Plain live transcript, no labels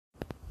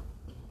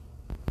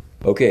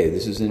Okay,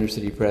 this is Inner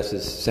City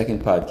Press's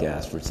second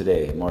podcast for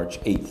today,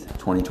 March 8th,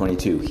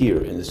 2022, here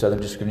in the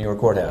Southern District of New York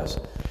Courthouse.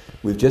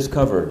 We've just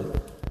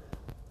covered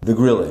the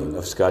grilling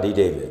of Scotty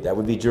David. That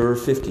would be juror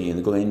 50 in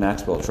the Ghislaine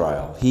Maxwell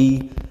trial.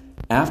 He,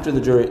 after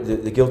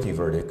the guilty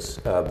verdicts,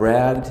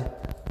 bragged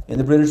in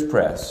the British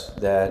press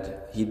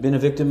that he'd been a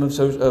victim of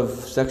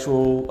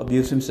sexual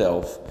abuse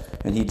himself,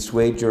 and he'd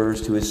swayed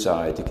jurors to his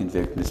side to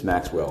convict Miss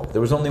Maxwell.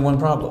 There was only one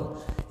problem.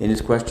 In his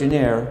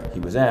questionnaire,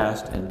 he was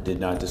asked and did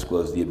not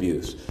disclose the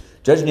abuse.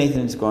 Judge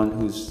Nathan's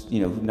whose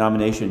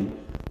nomination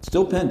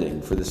still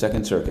pending for the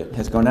Second Circuit,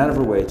 has gone out of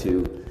her way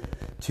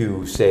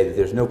to say that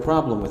there's no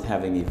problem with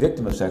having a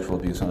victim of sexual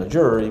abuse on a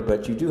jury,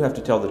 but you do have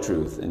to tell the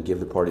truth and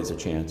give the parties a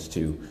chance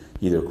to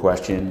either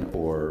question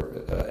or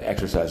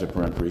exercise a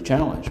peremptory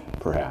challenge,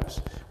 perhaps,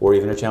 or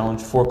even a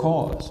challenge for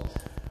cause.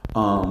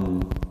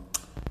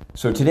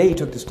 So today he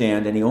took the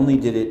stand, and he only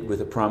did it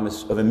with a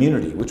promise of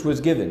immunity, which was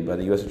given by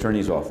the U.S.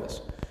 Attorney's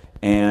Office.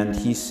 And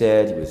he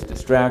said he was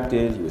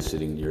distracted, he was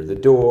sitting near the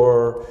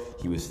door,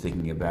 he was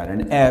thinking about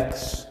an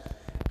ex,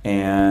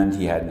 and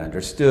he hadn't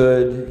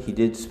understood. He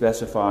did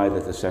specify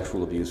that the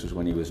sexual abuse was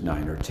when he was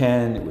 9 or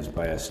 10. It was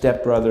by a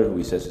stepbrother who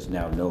he says is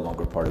now no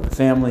longer part of the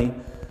family.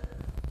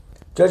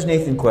 Judge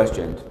Nathan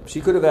questioned.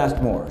 She could have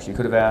asked more. She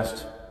could have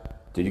asked,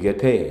 did you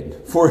get paid?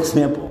 For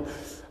example.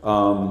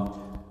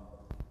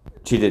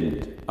 She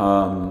didn't.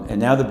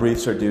 And now the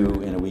briefs are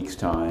due in a week's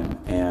time,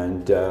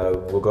 and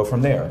we'll go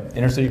from there.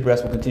 Inner City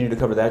Press will continue to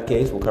cover that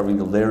case. We're covering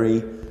the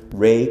Larry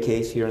Ray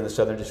case here in the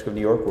Southern District of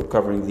New York. We're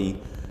covering the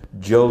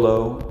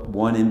Jolo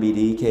 1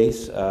 MBD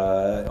case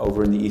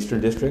over in the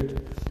Eastern District.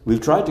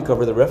 We've tried to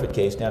cover the Refit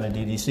case down in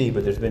DDC,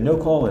 but there's been no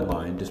call-in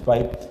line,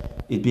 despite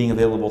it being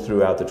available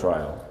throughout the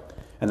trial.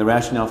 And the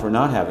rationale for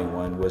not having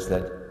one was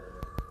that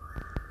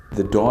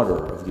the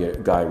daughter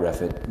of Guy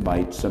Refit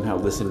might somehow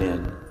listen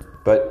in,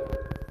 but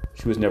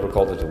she was never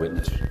called as a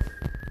witness.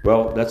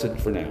 Well, that's it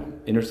for now.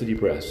 Inner City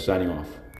Press, signing off.